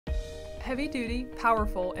Heavy-duty,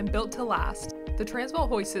 powerful, and built to last, the TranzVolt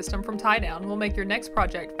hoist system from Tie-Down will make your next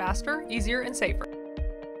project faster, easier, and safer.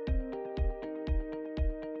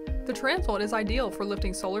 The TranzVolt is ideal for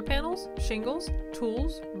lifting solar panels, shingles,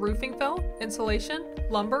 tools, roofing felt, insulation,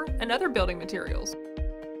 lumber, and other building materials.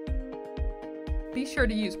 Be sure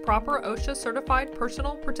to use proper OSHA-certified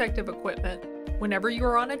personal protective equipment whenever you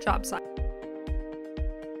are on a job site.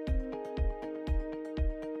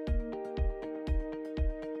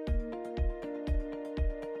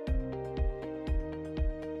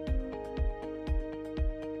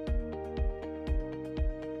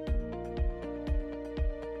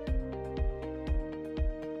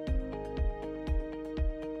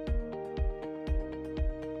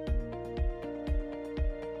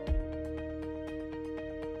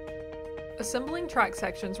 Assembling track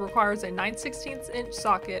sections requires a 9/16 inch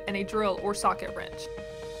socket and a drill or socket wrench.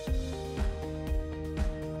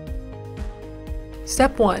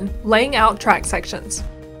 Step 1. Laying out track sections.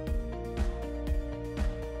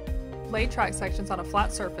 Lay track sections on a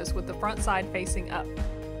flat surface with the front side facing up.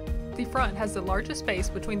 The front has the largest space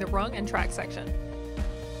between the rung and track section.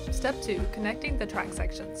 Step 2. Connecting the track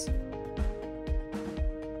sections.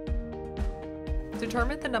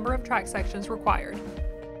 Determine the number of track sections required.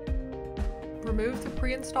 Remove the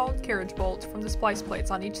pre-installed carriage bolts from the splice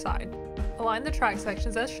plates on each side. Align the track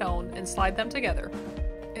sections as shown and slide them together.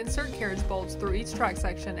 Insert carriage bolts through each track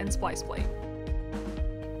section and splice plate.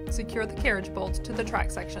 Secure the carriage bolts to the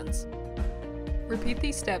track sections. Repeat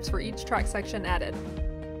these steps for each track section added.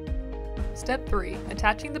 Step 3.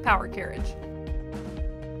 Attaching the power carriage.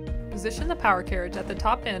 Position the power carriage at the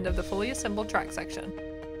top end of the fully assembled track section.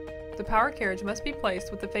 The power carriage must be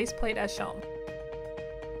placed with the faceplate as shown.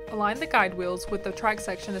 Align the guide wheels with the track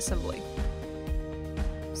section assembly.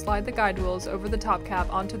 Slide the guide wheels over the top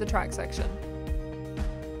cap onto the track section.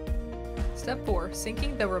 Step 4.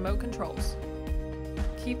 Syncing the remote controls.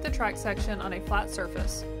 Keep the track section on a flat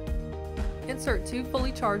surface. Insert 2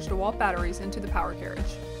 fully charged DeWalt batteries into the power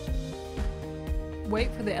carriage.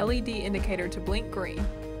 Wait for the LED indicator to blink green.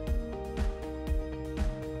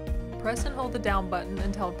 Press and hold the down button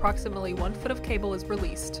until approximately 1 foot of cable is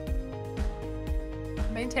released.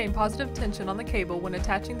 Maintain positive tension on the cable when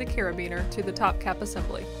attaching the carabiner to the top cap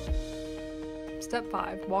assembly. Step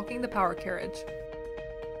 5. Walking the power carriage.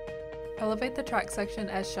 Elevate the track section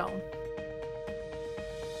as shown.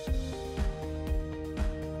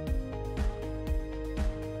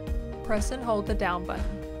 Press and hold the down button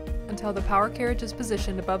until the power carriage is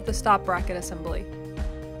positioned above the stop bracket assembly.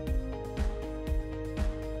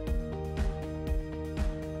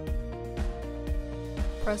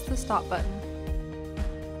 Press the stop button.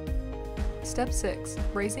 Step 6.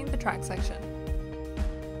 Raising the track section.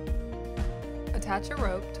 Attach a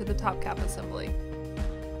rope to the top cap assembly.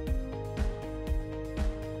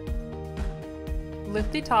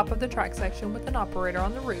 Lift the top of the track section with an operator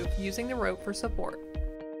on the roof using the rope for support.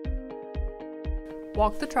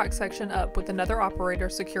 Walk the track section up with another operator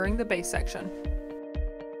securing the base section.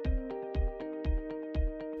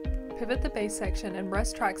 Pivot the base section and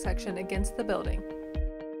rest track section against the building.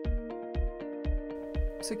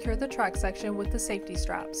 Secure the track section with the safety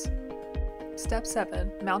straps. Step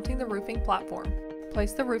 7. Mounting the roofing platform.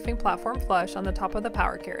 Place the roofing platform flush on the top of the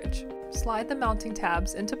power carriage. Slide the mounting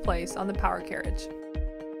tabs into place on the power carriage.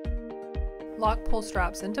 Lock pull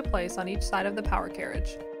straps into place on each side of the power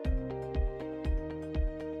carriage.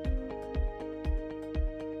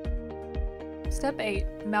 Step 8.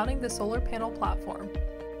 Mounting the solar panel platform.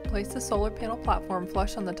 Place the solar panel platform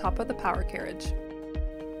flush on the top of the power carriage.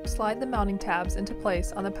 Slide the mounting tabs into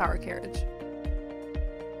place on the power carriage.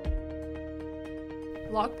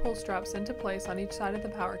 Lock pull straps into place on each side of the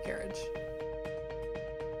power carriage.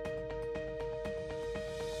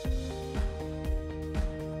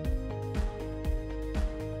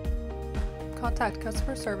 Contact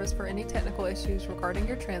customer service for any technical issues regarding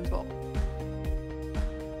your TranzVolt.